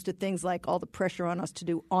when it comes to things like all the pressure on us to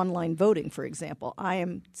do online voting, for example. I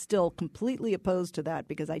am still completely opposed to that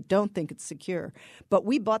because I don't think it's secure. But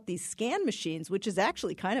we bought these scan machines, which is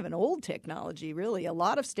actually kind of an old technology, really. A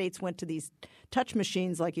lot of states went to these touch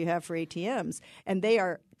machines like you have for ATMs, and they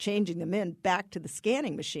are changing them back to the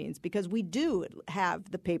scanning machines because we do have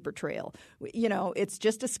the paper trail. It's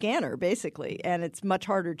just a scanner, basically, and it's much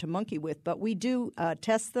harder to monkey with. But we do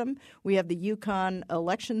test them. We have the Yukon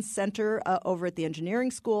Elections Center over at the engineering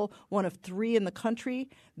school, one of 3 in the country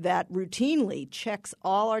that routinely checks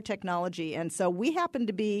all our technology. And so we happen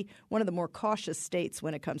to be one of the more cautious states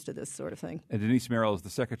when it comes to this sort of thing. And Denise Merrill is the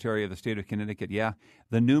Secretary of the state of Connecticut. Yeah,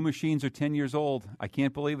 the new machines are 10 years old. I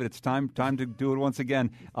can't believe it. It's time to do it once again.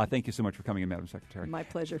 Thank you so much for coming in, Madam Secretary. My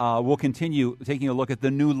pleasure. We'll continue taking a look at the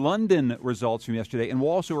New London results from yesterday, and we'll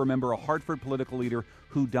also remember a Hartford political leader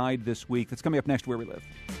who died this week. That's coming up next, Where We Live.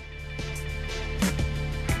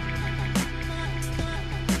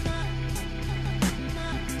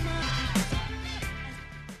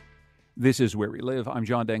 This is Where We Live. I'm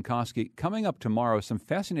John Dankosky. Coming up tomorrow, some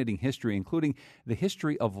fascinating history, including the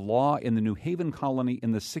history of law in the New Haven colony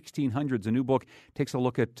in the 1600s. A new book takes a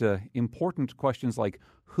look at important questions like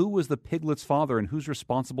who was the piglet's father and who's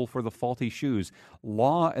responsible for the faulty shoes?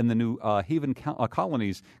 Law in the New Haven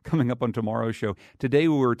colonies coming up on tomorrow's show. Today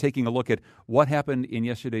we were taking a look at what happened in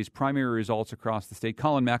yesterday's primary results across the state.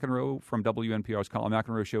 Colin McEnroe from WNPR's Colin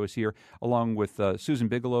McEnroe Show is here, along with Susan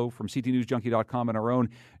Bigelow from CTNewsJunkie.com and our own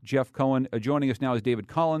Jeff Cohen. Joining us now is David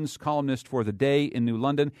Collins, columnist for The Day in New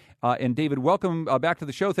London. And David, welcome back to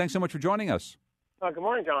the show. Thanks so much for joining us. Good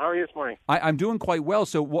morning, John. How are you this morning? I'm doing quite well.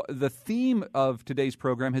 So the theme of today's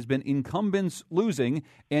program has been incumbents losing,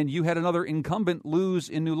 and you had another incumbent lose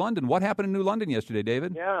in New London. What happened in New London yesterday,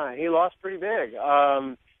 David? Yeah, he lost pretty big.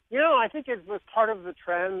 I think it was part of the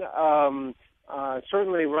trend.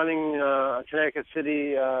 Certainly running Connecticut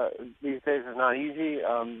City these days is not easy.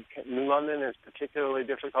 New London is particularly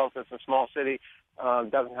difficult. It's a small city,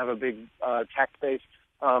 doesn't have a big tax base.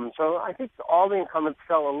 So I think all the incumbents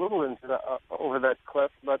fell a little into over that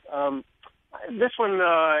cliff, but this one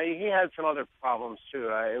he had some other problems too.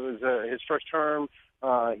 It was his first term.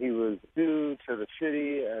 He was new to the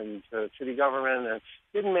city and to city government, and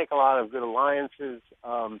didn't make a lot of good alliances.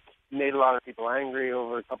 Made a lot of people angry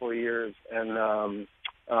over a couple of years, and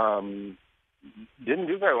didn't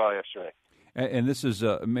do very well yesterday. And this is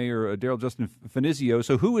Mayor Darrell Justin Finizio.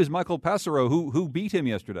 So who is Michael Passero? Who beat him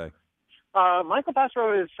yesterday? Michael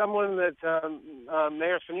Passero is someone that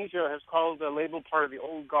Mayor Finizio has called a labeled part of the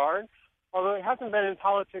old guard. Although he hasn't been in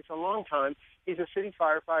politics a long time, he's a city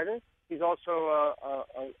firefighter. He's also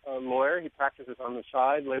a lawyer. He practices on the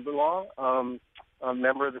side, labor law, a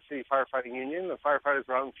member of the city firefighting union. The firefighters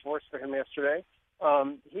were out in force for him yesterday.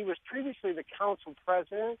 He was previously the council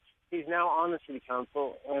president. He's now on the city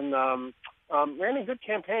council and ran a good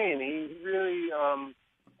campaign. He really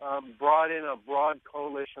brought in a broad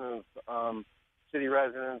coalition of city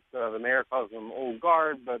residents. The mayor calls them old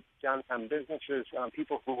guard, but downtown businesses,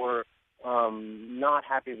 people who were not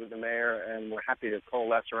happy with the mayor and were happy to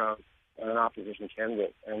coalesce around an opposition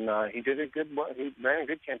candidate. And he ran a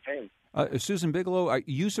good campaign. Susan Bigelow, are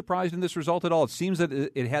you surprised in this result at all? It seems that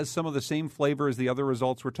it has some of the same flavor as the other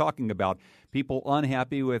results we're talking about. People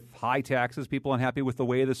unhappy with high taxes, people unhappy with the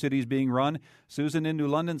way the city's being run. Susan, in New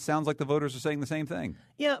London, sounds like the voters are saying the same thing.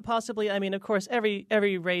 Yeah, possibly. I mean, of course, every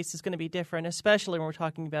race is going to be different, especially when we're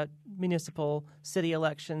talking about municipal city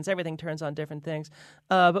elections. Everything turns on different things.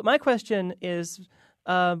 But my question is,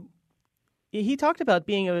 he talked about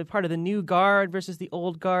being a part of the new guard versus the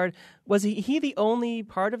old guard. Was he the only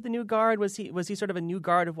part of the new guard? Was he sort of a new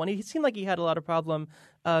guard of one? He seemed like he had a lot of problem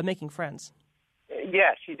making friends.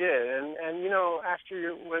 Yes, he did, and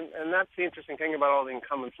and that's the interesting thing about all the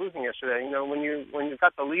incumbents losing yesterday. When you've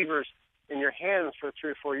got the levers in your hands for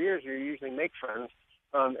 3 or 4 years, you usually make friends.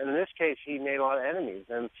 And in this case, he made a lot of enemies,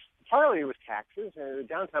 and partly it was taxes and the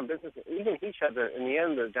downtown business. Even he said that in the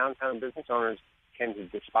end, the downtown business owners came to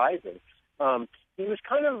despise him. He was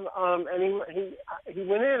kind of, and he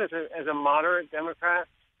went in as a moderate Democrat.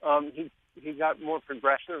 He got more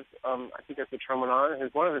progressive, I think, as the term went on.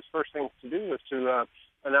 One of his first things to do was to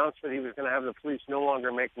announce that he was going to have the police no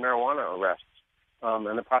longer make marijuana arrests.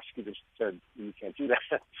 And the prosecutors said, you can't do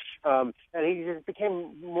that. And he just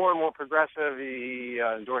became more and more progressive. He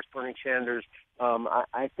endorsed Bernie Sanders.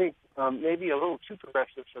 I think maybe a little too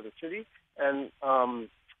progressive for the city. And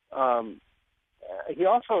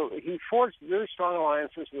he forged really strong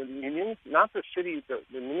alliances with unions, not the city, the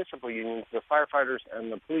municipal unions, the firefighters and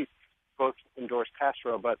the police both endorsed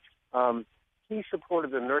Castro, but he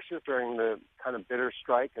supported the nurses during the kind of bitter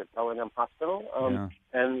strike at Bellingham Hospital.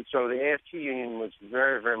 And so the AFT union was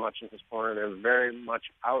very, very much in his corner. They were very much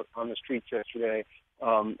out on the streets yesterday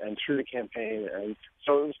and through the campaign. And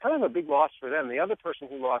so it was kind of a big loss for them. The other person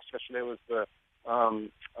who lost yesterday was the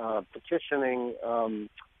petitioning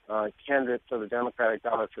candidate for the Democratic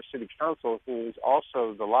ballot for city council, who is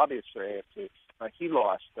also the lobbyist for AFT. He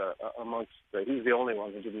lost he was the only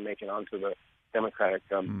one who didn't make it onto the Democratic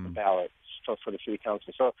ballot for the city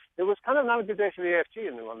council. So it was kind of not a good day for the AFT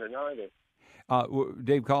in New London either.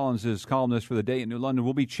 Dave Collins is columnist for The Day in New London.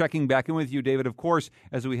 We'll be checking back in with you, David, of course,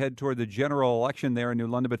 as we head toward the general election there in New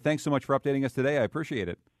London. But thanks so much for updating us today. I appreciate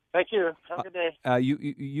it. Thank you. Have a good day.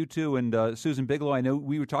 You too, and Susan Bigelow, I know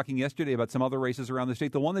we were talking yesterday about some other races around the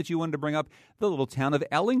state. The one that you wanted to bring up, the little town of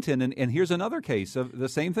Ellington, and here's another case of the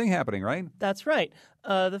same thing happening, right? That's right.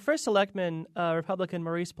 The first selectman, Republican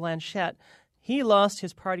Maurice Blanchette, he lost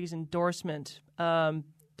his party's endorsement in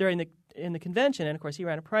the convention, and of course he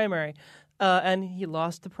ran a primary. And he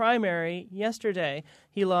lost the primary yesterday.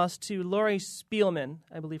 He lost to Lori Spielman,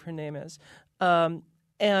 I believe her name is.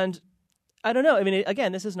 And I don't know. I mean,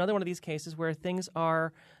 again, this is another one of these cases where things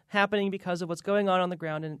are happening because of what's going on the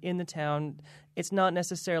ground in the town. It's not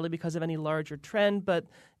necessarily because of any larger trend, but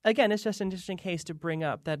again, it's just an interesting case to bring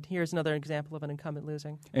up that here's another example of an incumbent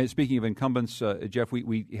losing. And speaking of incumbents, Jeff,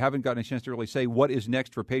 we haven't gotten a chance to really say what is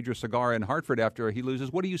next for Pedro Segarra in Hartford after he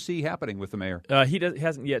loses. What do you see happening with the mayor? He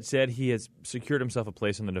hasn't yet said. He has secured himself a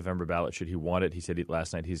place on the November ballot should he want it. He said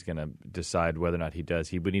last night he's going to decide whether or not he does.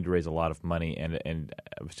 He would need to raise a lot of money, and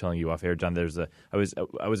I was telling you off air, John, I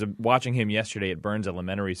was watching him yesterday at Burns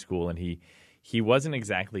Elementary School, and he wasn't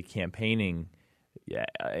exactly campaigning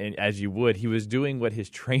as you would. He was doing what his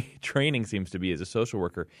training seems to be as a social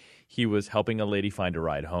worker. He was helping a lady find a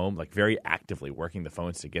ride home, like very actively working the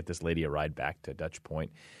phones to get this lady a ride back to Dutch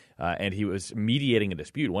Point. And he was mediating a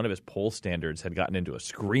dispute. One of his poll standards had gotten into a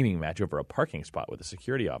screaming match over a parking spot with a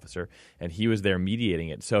security officer, and he was there mediating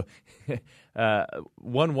it. So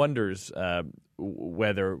one wonders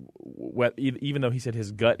whether, even though he said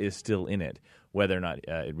his gut is still in it, whether or not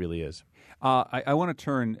it really is. I want to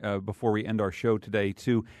turn, before we end our show today,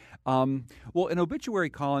 to an obituary,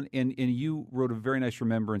 Colin, and you wrote a very nice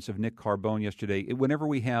remembrance of Nick Carbone yesterday. Whenever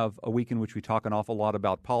we have a week in which we talk an awful lot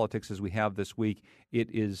about politics, as we have this week, it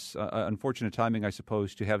is unfortunate timing, I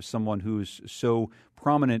suppose, to have someone who's so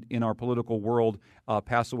prominent in our political world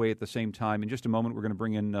pass away at the same time. In just a moment, we're going to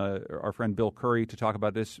bring in our friend Bill Curry to talk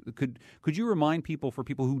about this. Could you remind people, for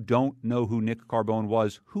people who don't know who Nick Carbone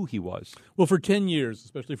was, who he was? Well, for 10 years,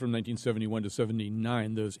 especially from 1971 to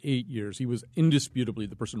 79, those 8 years, he was indisputably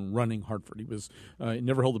the person running Hartford. He was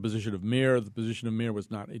never held the position of mayor. The position of mayor was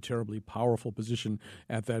not a terribly powerful position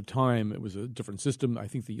at that time. It was a different system. I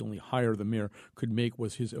think the only hire the mayor could make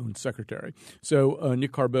was his own secretary. So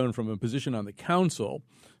Nick Carbone, from a position on the council,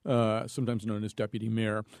 sometimes known as deputy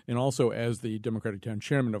mayor, and also as the Democratic town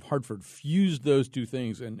chairman of Hartford, fused those two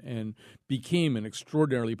things and became an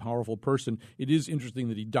extraordinarily powerful person. It is interesting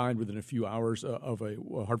that he died within a few hours of a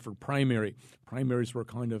Hartford primary. Primaries were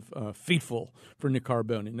kind of fateful for Nick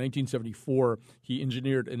Carbone. In 1974, he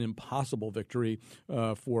engineered an impossible victory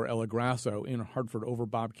for El Grasso in Hartford over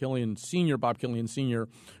Bob Killian Sr. Bob Killian Sr.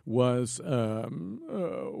 was a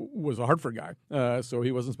Hartford guy, so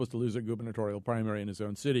he wasn't supposed to lose a gubernatorial primary in his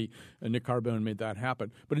own city. Nick Carbone made that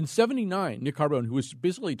happen. But in 79, Nick Carbone, who was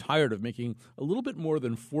basically tired of making a little bit more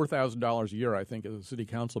than $4,000 a year, I think, as a city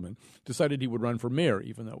councilman, decided he would run for mayor,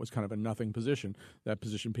 even though it was kind of a nothing position. That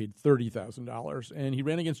position paid $30,000. And he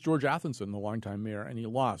ran against George Athenson, the longtime mayor, and he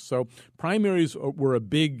lost. So primaries were a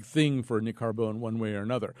big thing for Nick Carbone one way or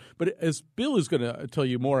another. But as Bill is going to tell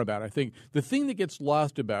you more about, I think the thing that gets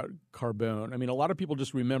lost about Carbone, I mean, a lot of people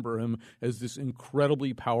just remember him as this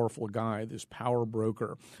incredibly powerful guy, this power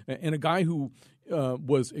broker, and a guy who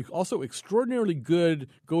was also extraordinarily good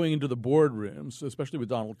going into the boardrooms, especially with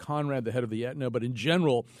Donald Conrad, the head of the Aetna. But in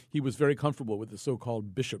general, he was very comfortable with the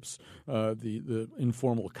so-called bishops, the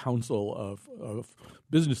informal council of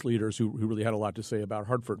business leaders who really had a lot to say about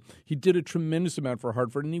Hartford. He did a tremendous amount for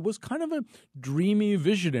Hartford, and he was kind of a dreamy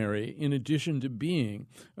visionary in addition to being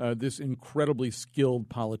this incredibly skilled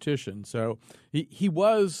politician. So he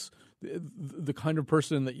was the kind of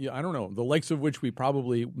person that, I don't know, the likes of which we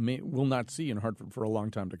probably will not see in Hartford for a long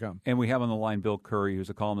time to come. And we have on the line Bill Curry, who's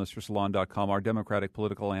a columnist for Salon.com, our Democratic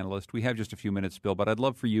political analyst. We have just a few minutes, Bill, but I'd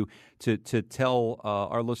love for you to tell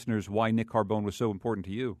our listeners why Nick Carbone was so important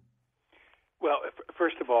to you. Well,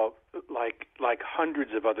 first of all, like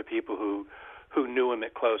hundreds of other people who knew him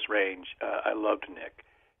at close range, I loved Nick.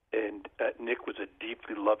 And Nick was a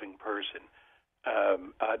deeply loving person.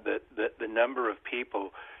 The number of people,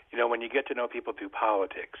 when you get to know people through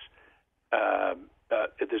politics,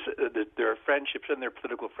 there are friendships and there are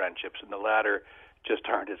political friendships, and the latter just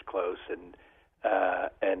aren't as close, and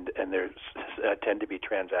they tend to be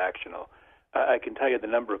transactional. I can tell you the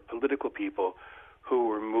number of political people who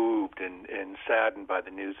were moved and saddened by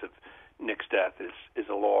the news of Nick's death is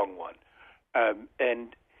a long one,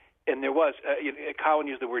 and there was Colin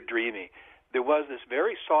used the word dreamy. There was this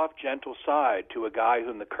very soft, gentle side to a guy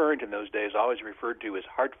whom the Current in those days always referred to as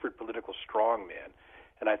Hartford political strongman.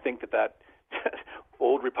 And I think that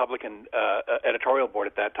old Republican editorial board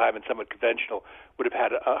at that time and somewhat conventional would have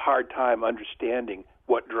had a hard time understanding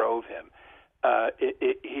what drove him.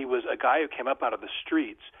 He was a guy who came up out of the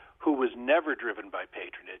streets who was never driven by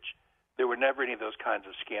patronage. There were never any of those kinds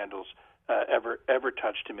of scandals ever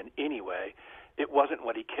touched him in any way. It wasn't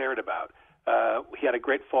what he cared about. He had a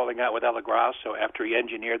great falling out with Ella Grasso after he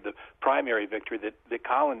engineered the primary victory that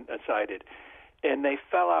Colin cited, and they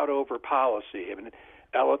fell out over policy. I mean,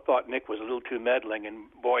 Ella thought Nick was a little too meddling,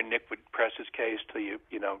 and boy, Nick would press his case till you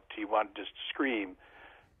wanted to just scream.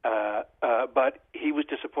 But he was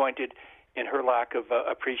disappointed in her lack of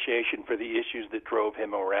appreciation for the issues that drove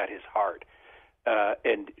him or at his heart.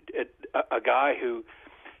 And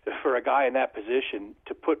for a guy in that position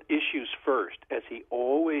to put issues first, as he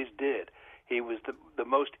always did. He was the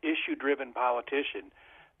most issue-driven politician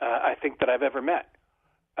I think that I've ever met.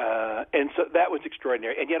 And so that was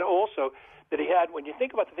extraordinary. And yet also that he had, when you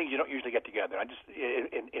think about the things you don't usually get together,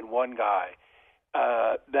 in one guy,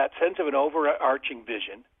 that sense of an overarching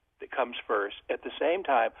vision that comes first, at the same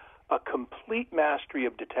time, a complete mastery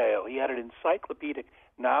of detail. He had an encyclopedic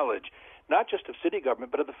knowledge, not just of city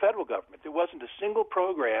government, but of the federal government. There wasn't a single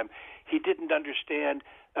program he didn't understand,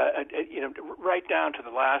 right down to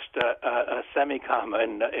the last semicomma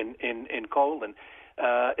in colon,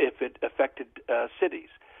 if it affected cities.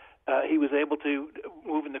 He was able to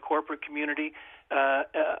move in the corporate community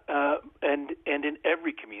and in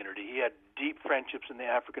every community. He had deep friendships in the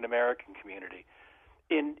African American community.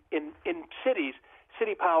 In cities,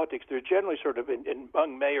 city politics, there's generally sort of,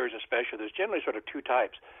 among mayors especially, there's generally sort of two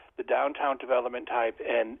types, the downtown development type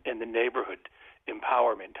and the neighborhood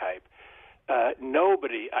empowerment type.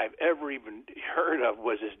 Nobody I've ever even heard of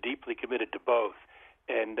was as deeply committed to both.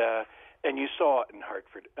 And you saw it in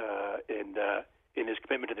Hartford in his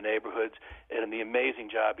commitment to the neighborhoods and in the amazing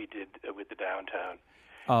job he did with the downtown.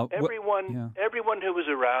 Everyone who was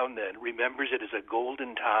around then remembers it as a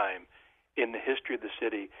golden time in the history of the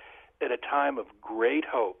city, at a time of great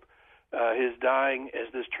hope. His dying,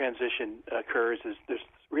 as this transition occurs, there's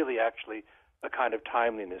really actually a kind of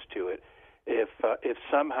timeliness to it. If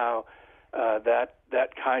somehow that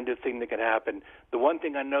kind of thing that can happen, the one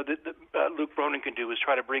thing I know that Luke Ronan can do is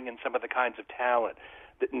try to bring in some of the kinds of talent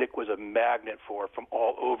that Nick was a magnet for from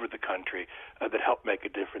all over the country that helped make a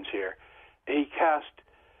difference here.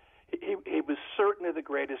 He was certainly the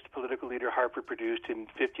greatest political leader Hartford produced in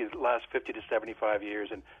the last 50 to 75 years,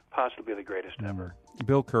 and possibly the greatest ever.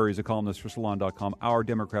 Bill Curry is a columnist for Salon.com, our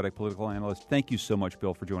Democratic political analyst. Thank you so much,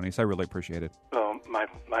 Bill, for joining us. I really appreciate it. Oh, my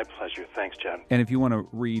pleasure. Thanks, John. And if you want to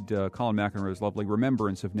read Colin McEnroe's lovely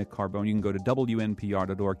remembrance of Nick Carbone, you can go to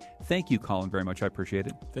WNPR.org. Thank you, Colin, very much. I appreciate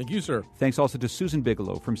it. Thank you, sir. Thanks also to Susan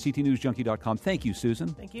Bigelow from CTNewsJunkie.com. Thank you, Susan.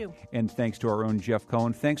 Thank you. And thanks to our own Jeff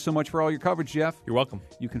Cohen. Thanks so much for all your coverage, Jeff. You're welcome.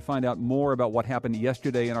 You can find out more about what happened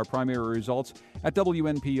yesterday in our primary results at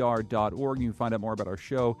WNPR.org. You can find out more about our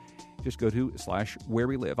show. Just go to /Where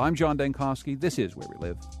We Live. I'm John Dankosky. This is Where We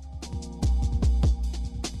Live.